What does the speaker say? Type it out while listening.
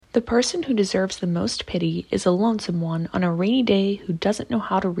The person who deserves the most pity is a lonesome one on a rainy day who doesn't know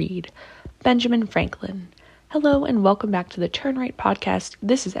how to read. Benjamin Franklin. Hello and welcome back to the Turn Right podcast.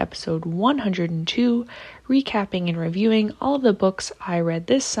 This is episode 102, recapping and reviewing all of the books I read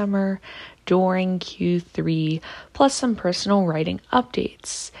this summer during Q3, plus some personal writing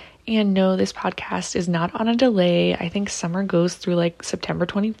updates. And no, this podcast is not on a delay. I think summer goes through like September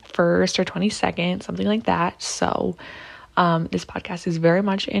 21st or 22nd, something like that. So this podcast is very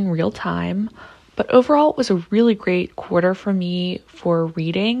much in real time. But overall, it was a really great quarter for me for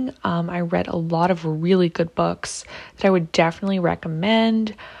reading. I read a lot of really good books that I would definitely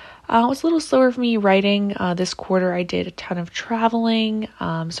recommend. It was a little slower for me writing this quarter. I did a ton of traveling,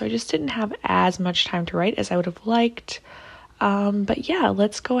 so I just didn't have as much time to write as I would have liked. But yeah,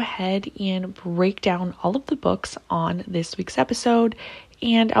 let's go ahead and break down all of the books on this week's episode.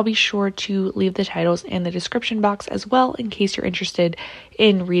 And I'll be sure to leave the titles in the description box as well in case you're interested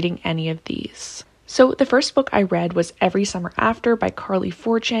in reading any of these. So the first book I read was Every Summer After by Carley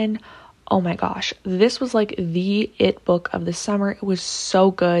Fortune. Oh my gosh, this was like the it book of the summer. It was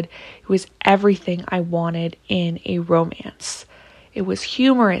so good. It was everything I wanted in a romance. It was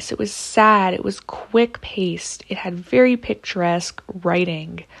humorous, it was sad, it was quick-paced, it had very picturesque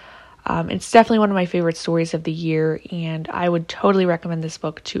writing. It's definitely one of my favorite stories of the year, and I would totally recommend this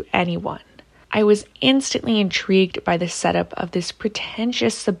book to anyone. I was instantly intrigued by the setup of this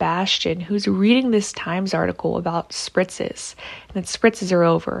pretentious Sebastian who's reading this Times article about spritzes, and that spritzes are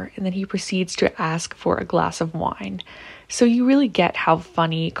over, and then he proceeds to ask for a glass of wine. So you really get how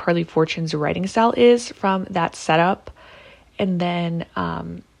funny Carley Fortune's writing style is from that setup. And then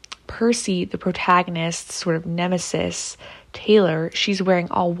Percy, the protagonist's sort of nemesis, Taylor, she's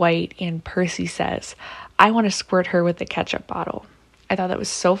wearing all white, and Percy says, "I want to squirt her with the ketchup bottle." I thought that was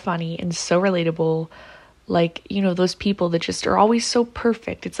so funny and so relatable. Like, you know, those people that just are always so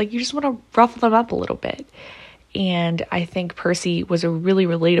perfect. It's like you just want to ruffle them up a little bit. And I think Percy was a really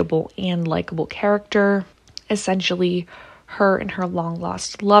relatable and likable character. Essentially, her and her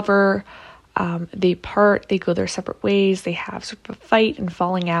long-lost lover, they go their separate ways, they have sort of a fight and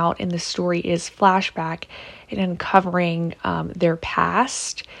falling out, and the story is flashback and uncovering their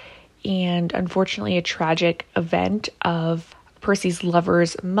past, and unfortunately a tragic event of Percy's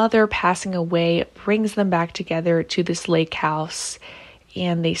lover's mother passing away brings them back together to this lake house,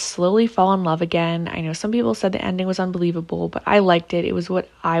 and they slowly fall in love again. I know some people said the ending was unbelievable, but I liked it. It was what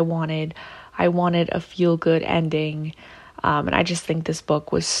I wanted. I wanted a feel-good ending. And I just think this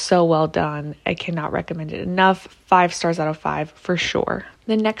book was so well done. I cannot recommend it enough. 5 stars out of 5 for sure.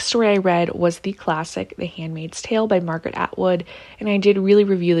 The next story I read was the classic The Handmaid's Tale by Margaret Atwood. And I did really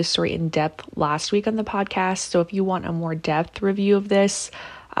review this story in depth last week on the podcast. So if you want a more depth review of this,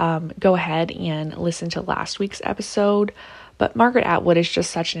 go ahead and listen to last week's episode. But Margaret Atwood is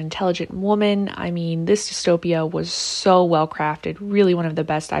just such an intelligent woman. I mean, this dystopia was so well crafted, really one of the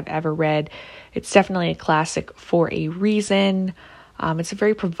best I've ever read. It's definitely a classic for a reason. It's a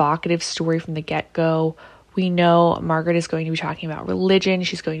very provocative story from the get-go. We know Margaret is going to be talking about religion.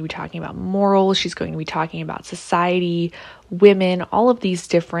 She's going to be talking about morals. She's going to be talking about society, women, all of these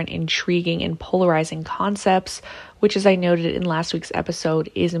different intriguing and polarizing concepts, which, as I noted in last week's episode,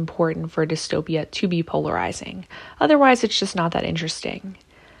 is important for dystopia to be polarizing. Otherwise, it's just not that interesting.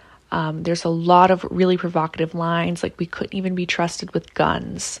 There's a lot of really provocative lines, like we couldn't even be trusted with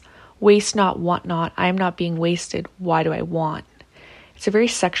guns. Waste not, want not, I am not being wasted, why do I want? It's a very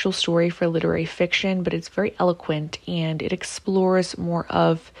sexual story for literary fiction, but it's very eloquent, and it explores more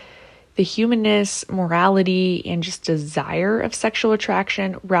of the humanness, morality, and just desire of sexual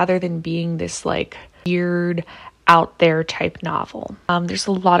attraction rather than being this like weird, out there type novel. There's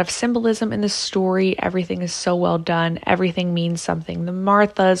a lot of symbolism in the story. Everything is so well done. Everything means something. The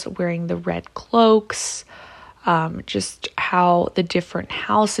Marthas wearing the red cloaks, just how the different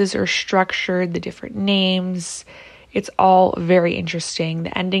houses are structured, the different names. It's all very interesting.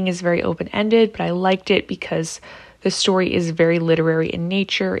 The ending is very open-ended, but I liked it because the story is very literary in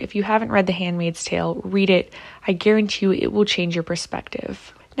nature. If you haven't read The Handmaid's Tale, read it. I guarantee you it will change your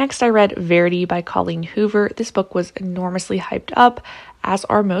perspective. Next, I read Verity by Colleen Hoover. This book was enormously hyped up, as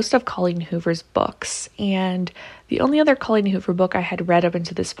are most of Colleen Hoover's books. And the only other Colleen Hoover book I had read up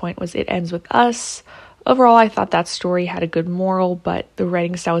until this point was It Ends With Us. Overall, I thought that story had a good moral, but the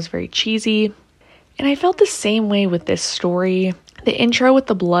writing style was very cheesy. And I felt the same way with this story. The intro with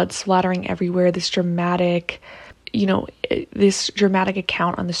the blood splattering everywhere, this dramatic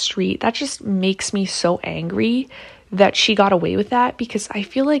account on the street, that just makes me so angry that she got away with that, because I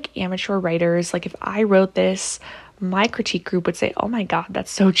feel like amateur writers, like if I wrote this, my critique group would say, oh my God,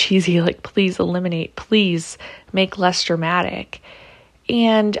 that's so cheesy. Like, please eliminate, please make less dramatic.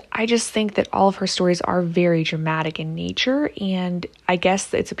 And I just think that all of her stories are very dramatic in nature, and I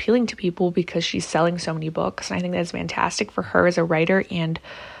guess it's appealing to people because she's selling so many books, and I think that's fantastic for her as a writer and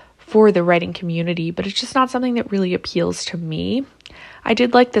for the writing community, but it's just not something that really appeals to me. I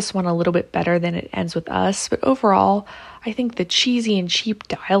did like this one a little bit better than It Ends With Us, but overall, I think the cheesy and cheap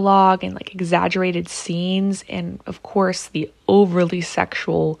dialogue and like exaggerated scenes and of course the overly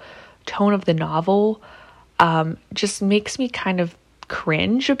sexual tone of the novel just makes me kind of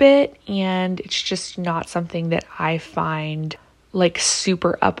cringe a bit, and it's just not something that I find like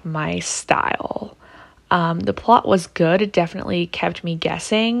super up my style. The plot was good. It definitely kept me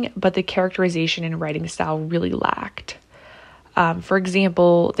guessing, but the characterization and writing style really lacked. For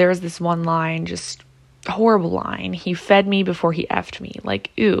example, there's this one line, just a horrible line. He fed me before he effed me.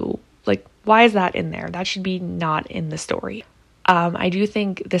 Like, ew. Like, why is that in there? That should be not in the story. I do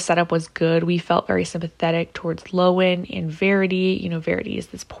think the setup was good. We felt very sympathetic towards Lowen and Verity. You know, Verity is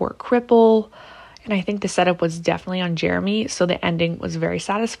this poor cripple. And I think the setup was definitely on Jeremy, so the ending was very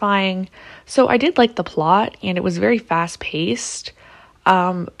satisfying. So I did like the plot, and it was very fast-paced.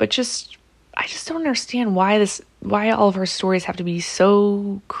 But I just don't understand why all of her stories have to be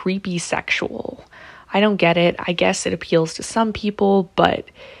so creepy sexual. I don't get it. I guess it appeals to some people, but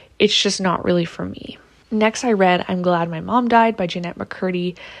it's just not really for me. Next, I read I'm Glad My Mom Died by Jennette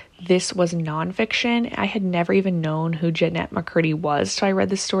McCurdy. This was nonfiction. I had never even known who Jennette McCurdy was, so I read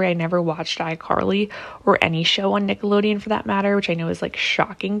this story. I never watched iCarly or any show on Nickelodeon for that matter, which I know is like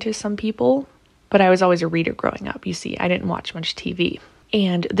shocking to some people. But I was always a reader growing up, you see. I didn't watch much TV.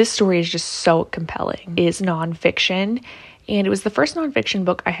 And this story is just so compelling. It is nonfiction, and it was the first nonfiction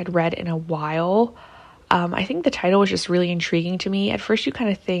book I had read in a while. I think the title was just really intriguing to me. At first you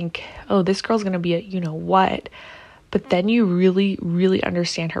kind of think, oh, this girl's going to be a you-know-what. But then you really, really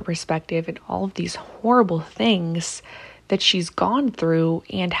understand her perspective and all of these horrible things that she's gone through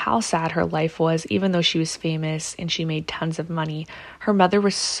and how sad her life was, even though she was famous and she made tons of money. Her mother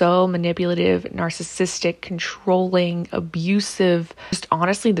was so manipulative, narcissistic, controlling, abusive, just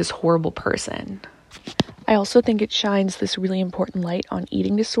honestly this horrible person. I also think it shines this really important light on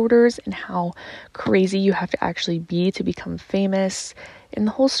eating disorders and how crazy you have to actually be to become famous. And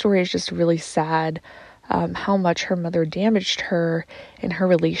the whole story is just really sad. How much her mother damaged her in her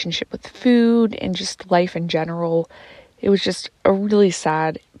relationship with food and just life in general. It was just a really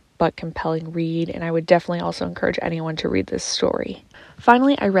sad but compelling read, and I would definitely also encourage anyone to read this story.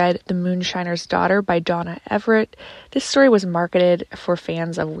 Finally, I read The Moonshiner's Daughter by Donna Everett. This story was marketed for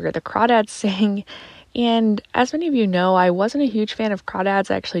fans of Where the Crawdads Sing, and as many of you know, I wasn't a huge fan of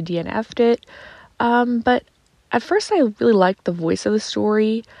Crawdads. I actually DNF'd it, but at first I really liked the voice of the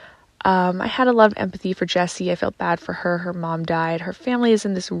story. I had a lot of empathy for Jessie. I felt bad for her. Her mom died. Her family is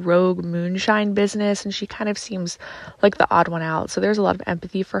in this rogue moonshine business, and she kind of seems like the odd one out. So there's a lot of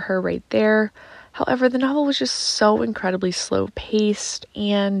empathy for her right there. However, the novel was just so incredibly slow-paced,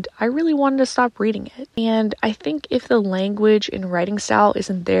 and I really wanted to stop reading it. And I think if the language and writing style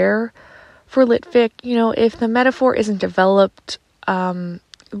isn't there for litfic, if the metaphor isn't developed,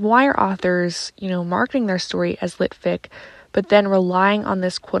 why are authors, marketing their story as litfic, but then relying on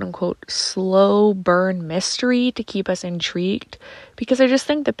this quote-unquote slow burn mystery to keep us intrigued? Because I just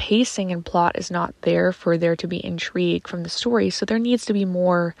think the pacing and plot is not there for there to be intrigue from the story, so there needs to be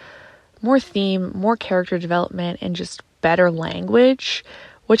more theme, more character development, and just better language,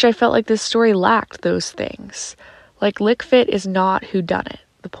 which I felt like this story lacked those things. Like, Lickfit is not whodunit.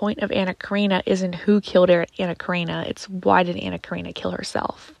 The point of Anna Karenina isn't who killed Anna Karenina, it's why did Anna Karenina kill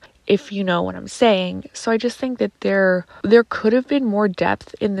herself, if you know what I'm saying. So I just think that there could have been more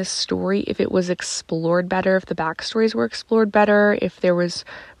depth in this story if it was explored better, if the backstories were explored better, if there was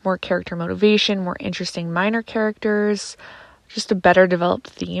more character motivation, more interesting minor characters, just a better developed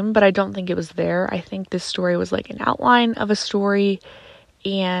theme, but I don't think it was there. I think this story was like an outline of a story,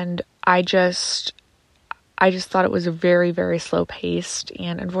 and I just thought it was very, very slow paced,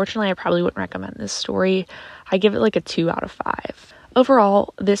 and unfortunately I probably wouldn't recommend this story. I give it like a 2 out of 5.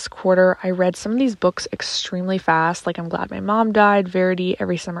 Overall, this quarter, I read some of these books extremely fast, like I'm Glad My Mom Died, Verity,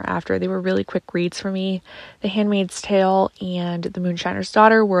 Every Summer After. They were really quick reads for me. The Handmaid's Tale and The Moonshiner's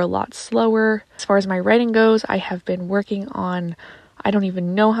Daughter were a lot slower. As far as my writing goes, I have been working on, I don't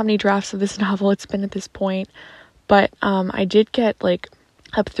even know how many drafts of this novel it's been at this point, but I did get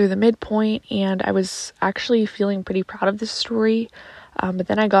up through the midpoint, and I was actually feeling pretty proud of this story, but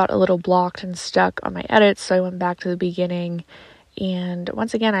then I got a little blocked and stuck on my edits, so I went back to the beginning. And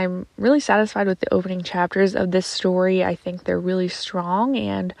once again, I'm really satisfied with the opening chapters of this story. I think they're really strong,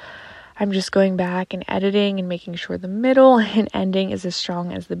 and I'm just going back and editing and making sure the middle and ending is as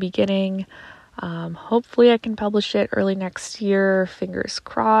strong as the beginning. Hopefully I can publish it early next year, fingers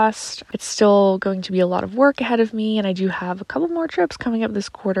crossed. It's still going to be a lot of work ahead of me, and I do have a couple more trips coming up this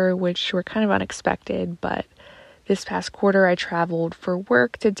quarter, which were kind of unexpected, but this past quarter I traveled for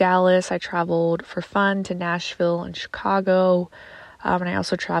work to Dallas, I traveled for fun to Nashville and Chicago, and I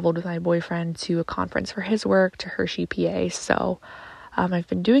also traveled with my boyfriend to a conference for his work to Hershey, PA, so I've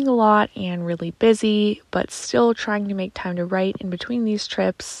been doing a lot and really busy, but still trying to make time to write in between these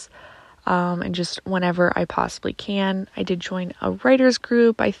trips. And just whenever I possibly can. I did join a writer's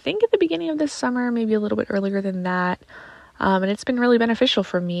group, I think at the beginning of this summer, maybe a little bit earlier than that. And it's been really beneficial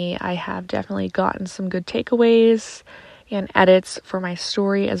for me. I have definitely gotten some good takeaways and edits for my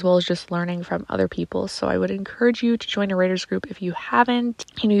story, as well as just learning from other people. So I would encourage you to join a writer's group if you haven't.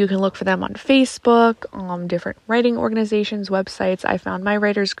 You can look for them on Facebook, different writing organizations, websites. I found my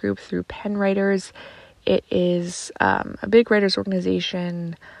writer's group through Penn Writers. It is a big writers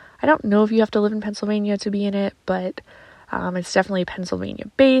organization. I don't know if you have to live in Pennsylvania to be in it, but it's definitely Pennsylvania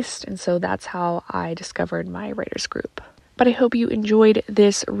based, and so that's how I discovered my writers group. But I hope you enjoyed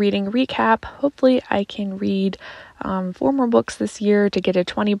this reading recap. Hopefully I can read 4 more books this year to get to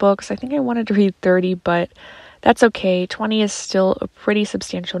 20 books. I think I wanted to read 30, but that's okay. 20 is still a pretty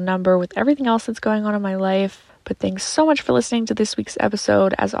substantial number with everything else that's going on in my life. But thanks so much for listening to this week's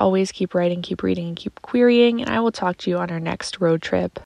episode. As always, keep writing, keep reading, and keep querying, and I will talk to you on our next road trip.